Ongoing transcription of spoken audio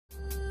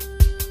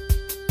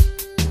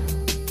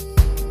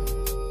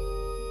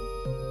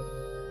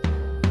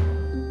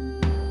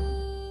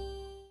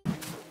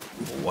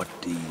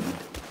what deed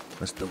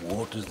must the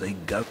waters they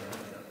go?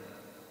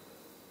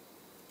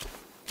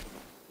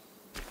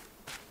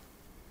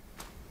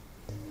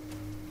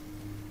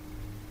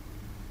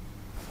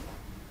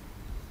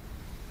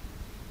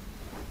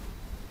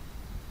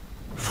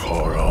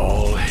 For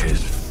all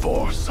his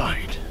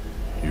foresight,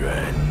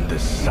 Yuan the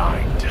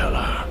Sign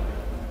Teller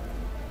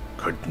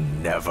could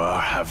never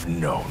have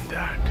known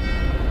that.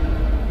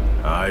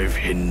 I've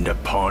hidden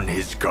upon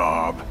his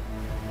garb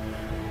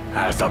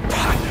as a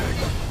pattern.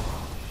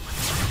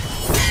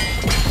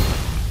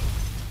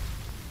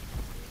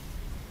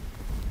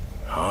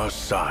 Our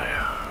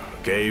sire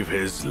gave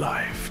his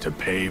life to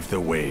pave the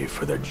way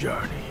for the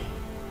journey.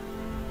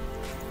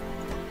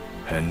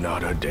 And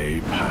not a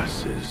day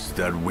passes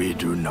that we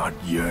do not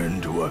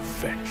yearn to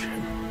avenge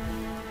him.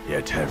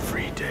 Yet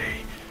every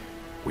day,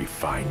 we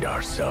find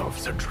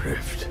ourselves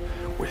adrift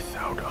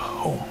without a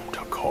home to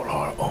call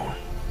our own.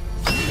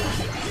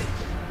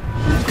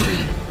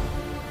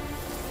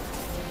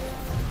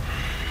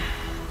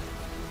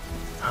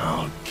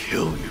 I'll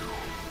kill you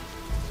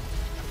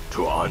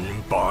to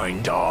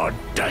unbind our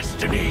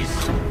destinies.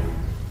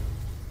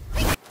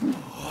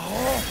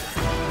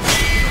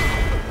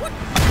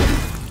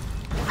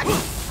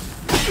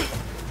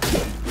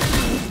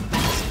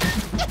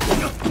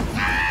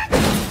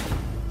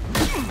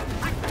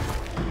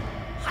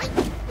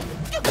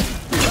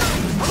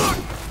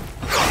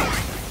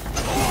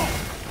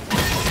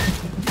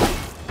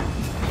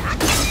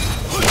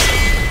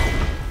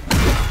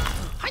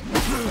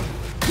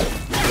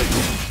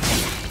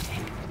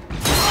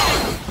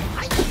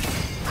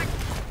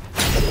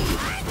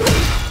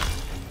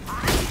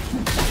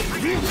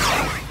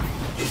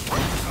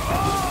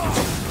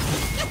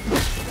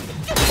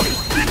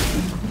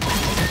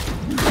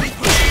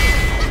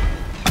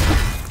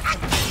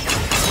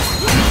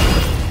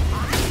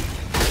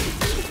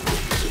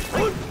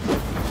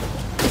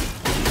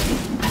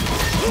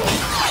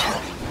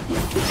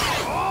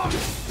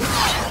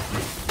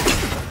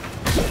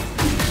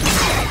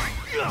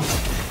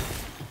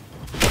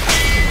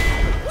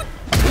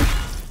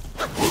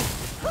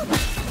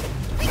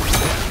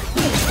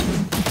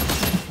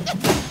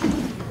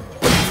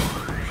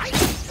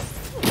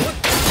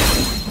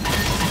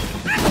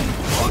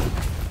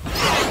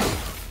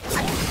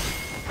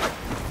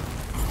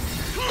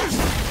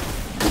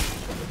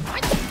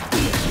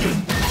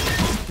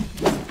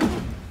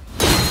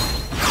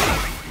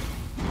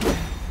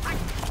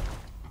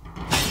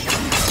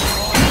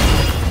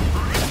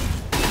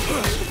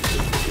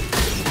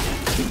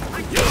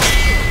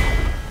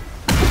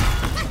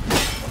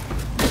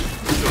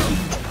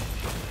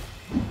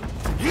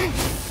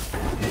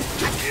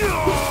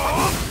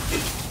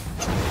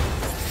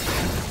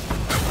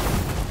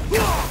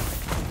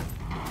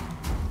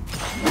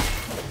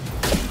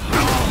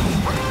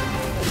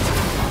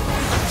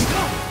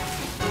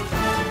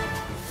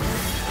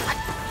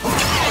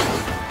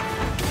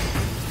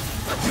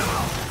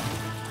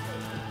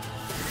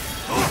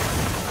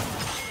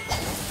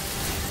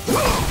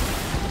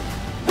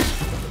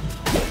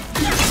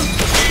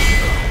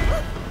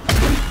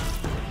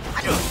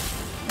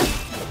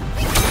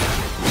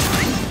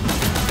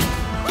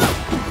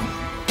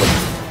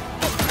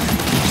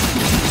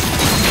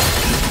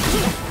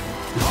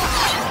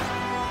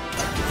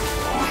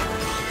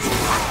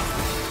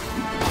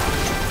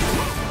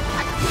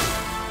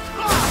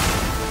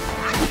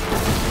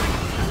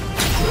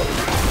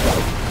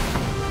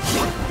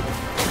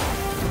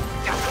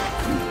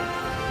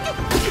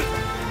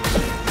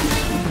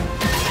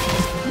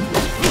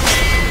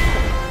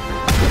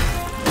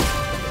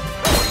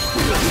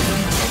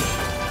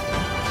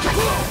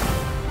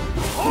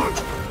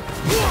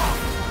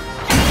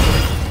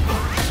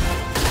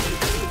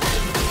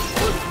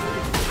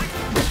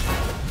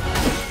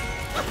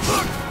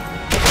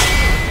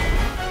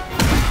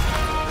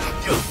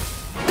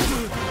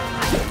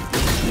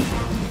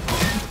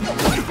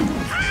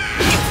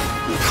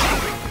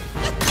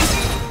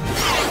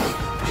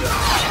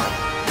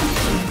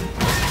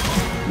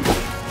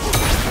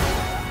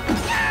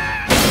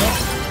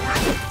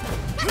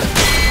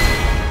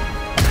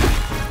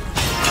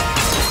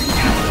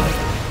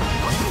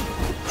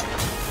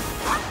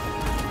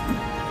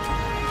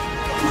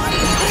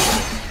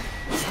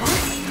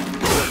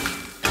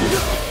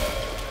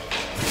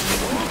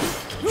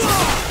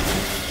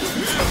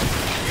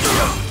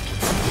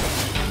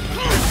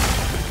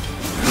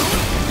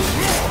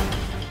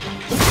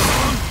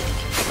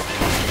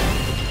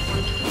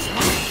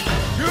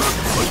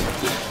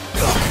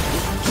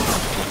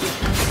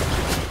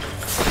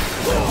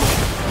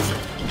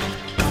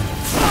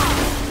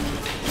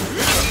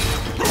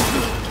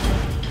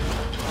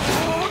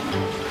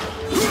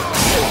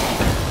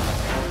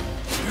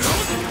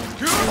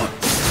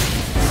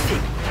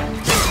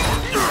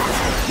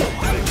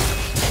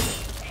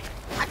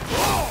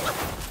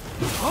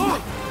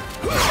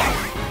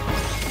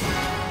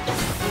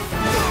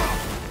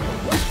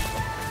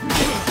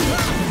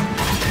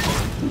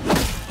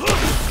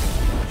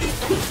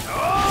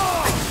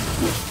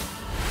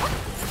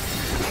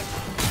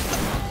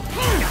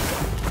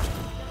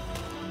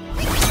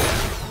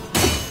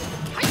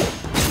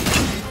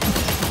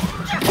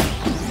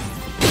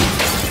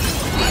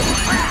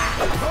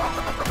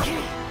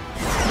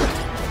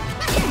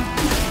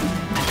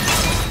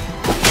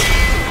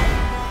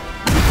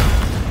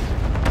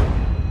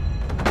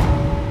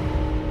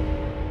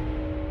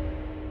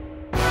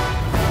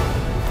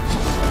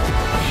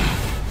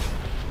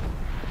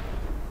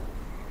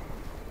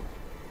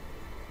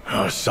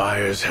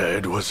 sire's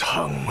head was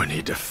hung when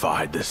he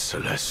defied the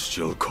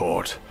celestial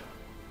court.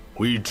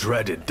 We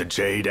dreaded the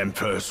Jade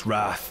Emperor's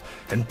wrath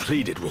and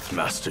pleaded with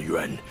Master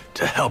Yuan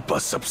to help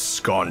us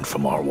abscond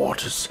from our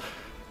waters.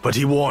 But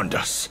he warned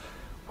us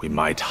we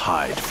might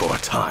hide for a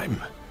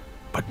time,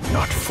 but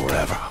not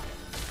forever.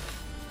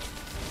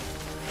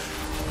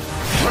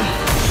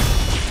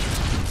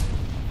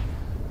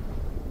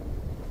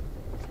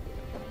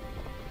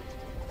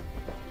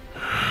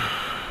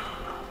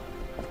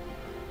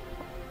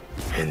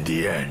 In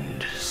the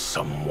end,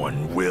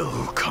 someone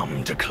will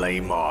come to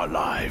claim our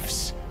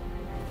lives.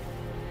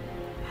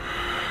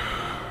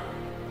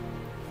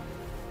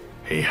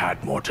 He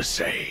had more to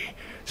say.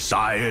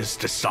 Sires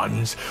to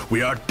sons,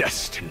 we are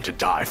destined to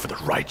die for the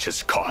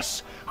righteous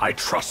cause. I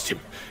trust him,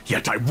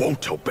 yet I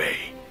won't obey.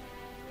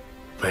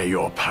 May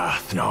your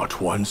path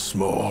not once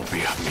more be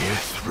a mere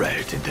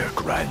thread in their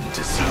grand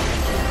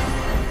design.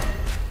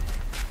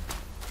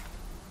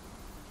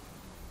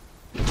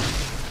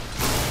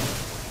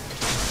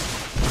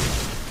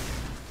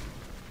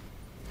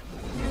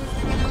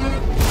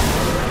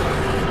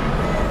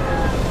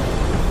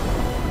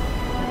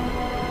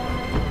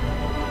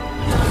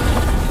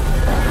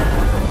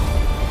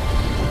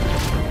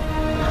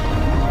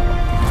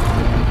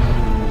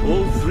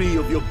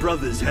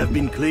 Brothers have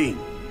been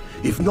claimed.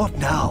 If not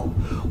now,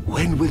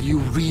 when will you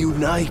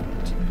reunite?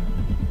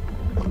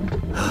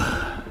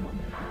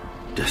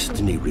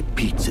 Destiny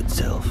repeats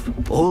itself,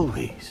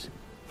 always.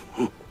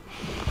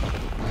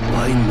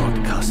 Why not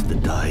cast the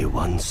die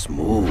once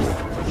more?